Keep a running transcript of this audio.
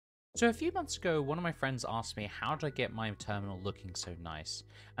So a few months ago, one of my friends asked me how did I get my terminal looking so nice,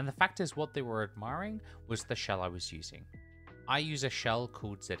 and the fact is what they were admiring was the shell I was using. I use a shell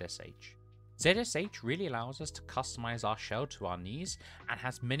called ZSH. ZSH really allows us to customize our shell to our needs and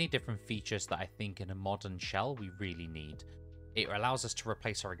has many different features that I think in a modern shell we really need. It allows us to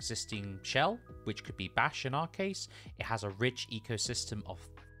replace our existing shell, which could be Bash in our case. It has a rich ecosystem of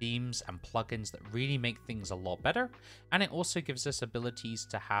themes and plugins that really make things a lot better, and it also gives us abilities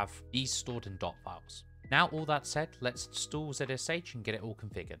to have these stored in Dotfiles. Now all that said, let's install ZSH and get it all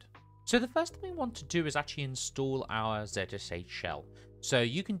configured. So the first thing we want to do is actually install our ZSH shell. So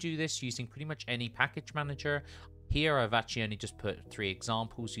you can do this using pretty much any package manager. Here I've actually only just put 3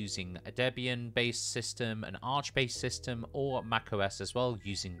 examples using a Debian-based system, an Arch-based system, or macOS as well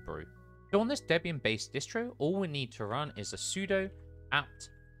using Brew. So on this Debian-based distro, all we need to run is a sudo apt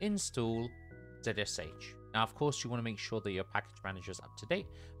install ZSH. Now of course you want to make sure that your package manager is up to date,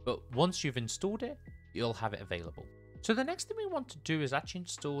 but once you've installed it, you'll have it available. So the next thing we want to do is actually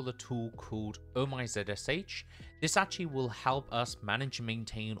install a tool called Oh My ZSH. This actually will help us manage and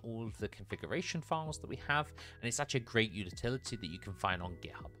maintain all of the configuration files that we have, and it's actually a great utility that you can find on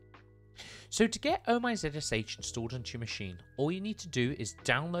GitHub. So to get Oh My ZSH installed onto your machine, all you need to do is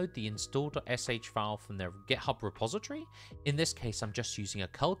download the install.sh file from their GitHub repository. In this case, I'm just using a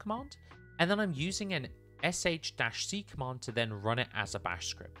curl command, and then I'm using an sh-c command to then run it as a bash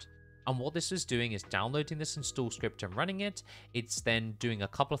script. And what this is doing is downloading this install script and running it. It's then doing a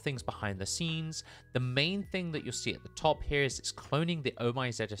couple of things behind the scenes. The main thing that you'll see at the top here is it's cloning the Oh My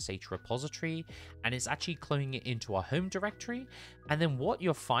ZSH repository, and it's actually cloning it into our home directory. And then what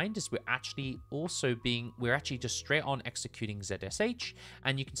you'll find is we're actually just straight on executing ZSH.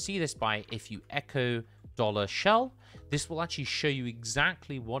 And you can see this by if you echo $shell, this will actually show you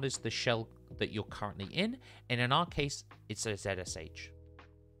exactly what is the shell that you're currently in. And in our case, it's a ZSH.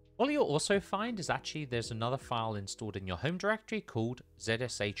 What you'll also find is actually there's another file installed in your home directory called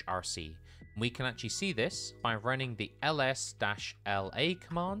zshrc. We can actually see this by running the ls-la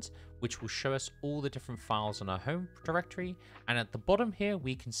command, which will show us all the different files in our home directory. And at the bottom here,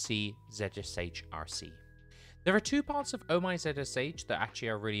 we can see zshrc. There are 2 parts of Oh My ZSH that actually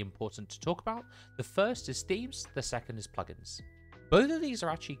are really important to talk about. The first is themes, the second is plugins. Both of these are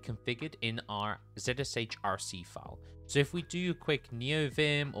actually configured in our ZSHRC file. So if we do a quick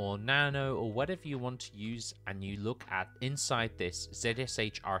NeoVim or Nano or whatever you want to use, and you look at inside this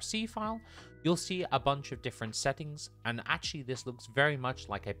ZSHRC file, you'll see a bunch of different settings, and actually this looks very much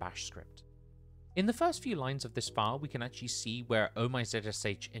like a bash script. In the first few lines of this file, we can actually see where Oh My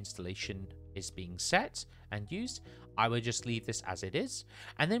ZSH installation is being set and used. I would just leave this as it is.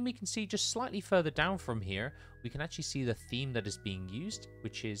 And then we can see just slightly further down from here, we can actually see the theme that is being used,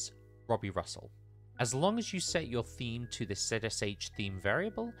 which is Robbie Russell. As long as you set your theme to the ZSH theme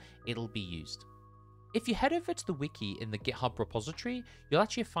variable, it'll be used. If you head over to the wiki in the GitHub repository, you'll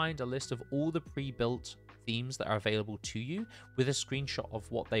actually find a list of all the pre-built themes that are available to you with a screenshot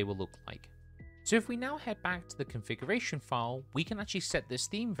of what they will look like. So if we now head back to the configuration file, we can actually set this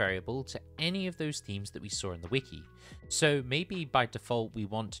theme variable to any of those themes that we saw in the wiki. So maybe by default, we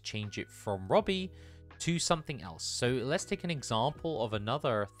want to change it from Robbie to something else. So let's take an example of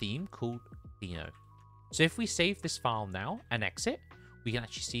another theme called Dino. So if we save this file now and exit, we can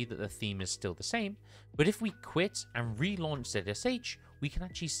actually see that the theme is still the same. But if we quit and relaunch ZSH, we can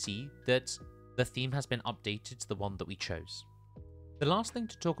actually see that the theme has been updated to the one that we chose. The last thing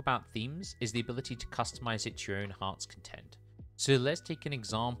to talk about themes is the ability to customize it to your own heart's content. So let's take an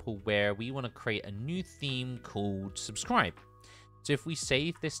example where we want to create a new theme called Subscribe. So if we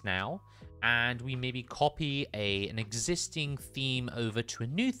save this now and we maybe copy an existing theme over to a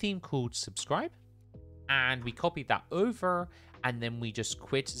new theme called Subscribe, and we copy that over and then we just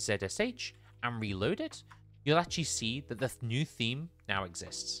quit ZSH and reload it, you'll actually see that the new theme now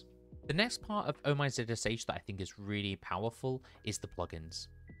exists. The next part of Oh My ZSH that I think is really powerful is the plugins.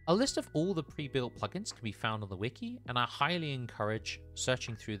 A list of all the pre-built plugins can be found on the wiki, and I highly encourage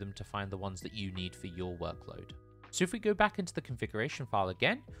searching through them to find the ones that you need for your workload. So if we go back into the configuration file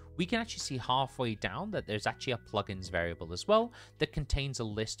again, we can actually see halfway down that there's actually a plugins variable as well that contains a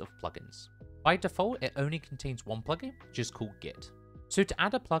list of plugins. By default, it only contains one plugin, which is called Git. So to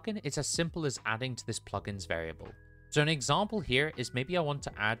add a plugin, it's as simple as adding to this plugins variable. So an example here is maybe I want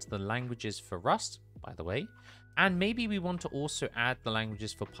to add the languages for Rust, by the way, and maybe we want to also add the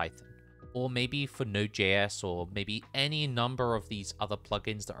languages for Python, or maybe for Node.js, or maybe any number of these other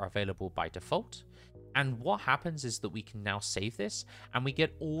plugins that are available by default. And what happens is that we can now save this and we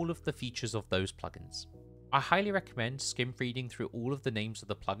get all of the features of those plugins. I highly recommend skim reading through all of the names of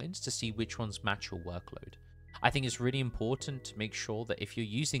the plugins to see which ones match your workload. I think it's really important to make sure that if you're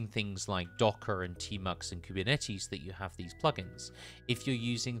using things like Docker and Tmux and Kubernetes, that you have these plugins. If you're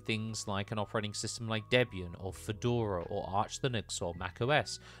using things like an operating system like Debian or Fedora or Arch Linux or Mac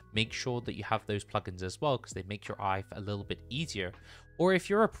OS, make sure that you have those plugins as well, because they make your life a little bit easier. Or if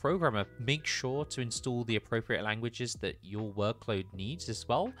you're a programmer, make sure to install the appropriate languages that your workload needs as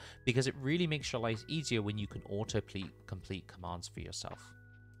well, because it really makes your life easier when you can auto-complete commands for yourself.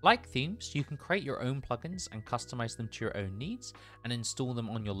 Like themes, you can create your own plugins and customize them to your own needs and install them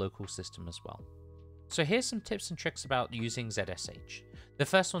on your local system as well. So here's some tips and tricks about using ZSH. The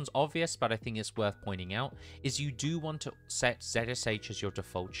first one's obvious, but I think it's worth pointing out, is you do want to set ZSH as your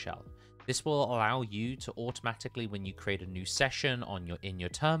default shell. This will allow you to automatically, when you create a new session in your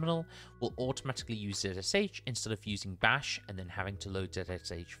terminal, will automatically use ZSH instead of using bash and then having to load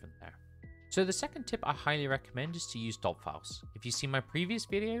ZSH from there. So the second tip I highly recommend is to use Dotfiles. If you see my previous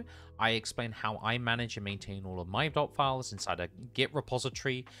video, I explain how I manage and maintain all of my Dotfiles inside a Git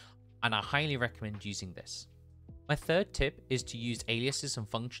repository, and I highly recommend using this. My third tip is to use aliases and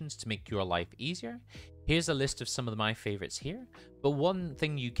functions to make your life easier. Here's a list of some of my favorites here, but one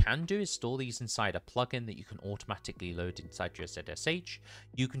thing you can do is store these inside a plugin that you can automatically load inside your ZSH.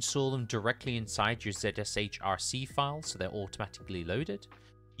 You can store them directly inside your zshrc file, so they're automatically loaded.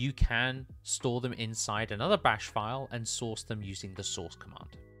 You can store them inside another bash file and source them using the source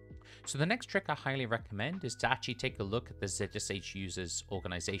command. So the next trick I highly recommend is to actually take a look at the ZSH users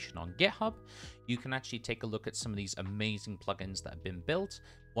organization on GitHub. You can actually take a look at some of these amazing plugins that have been built.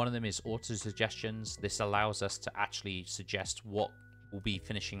 One of them is auto suggestions. This allows us to actually suggest what will be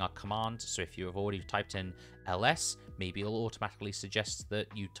finishing our command. So if you have already typed in ls, maybe it'll automatically suggest that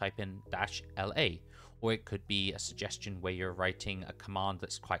you type in -la. Or it could be a suggestion where you're writing a command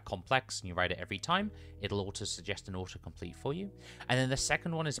that's quite complex and you write it every time. It'll auto suggest an autocomplete for you. And then the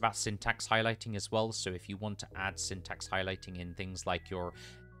second one is about syntax highlighting as well. So if you want to add syntax highlighting in things like your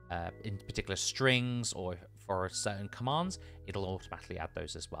in particular strings or for certain commands, it'll automatically add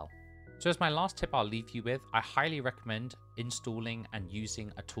those as well. So as my last tip I'll leave you with, I highly recommend installing and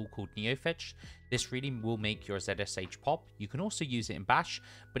using a tool called Neofetch. This really will make your ZSH pop. You can also use it in bash,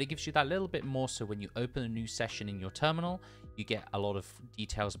 but it gives you that little bit more, so when you open a new session in your terminal, you get a lot of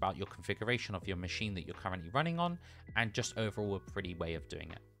details about your configuration of your machine that you're currently running on, and just overall a pretty way of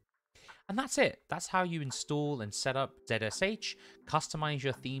doing it. And that's it. That's how you install and set up ZSH, customize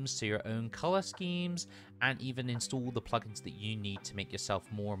your themes to your own color schemes, and even install the plugins that you need to make yourself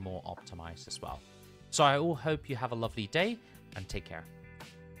more and more optimized as well. So I all hope you have a lovely day and take care.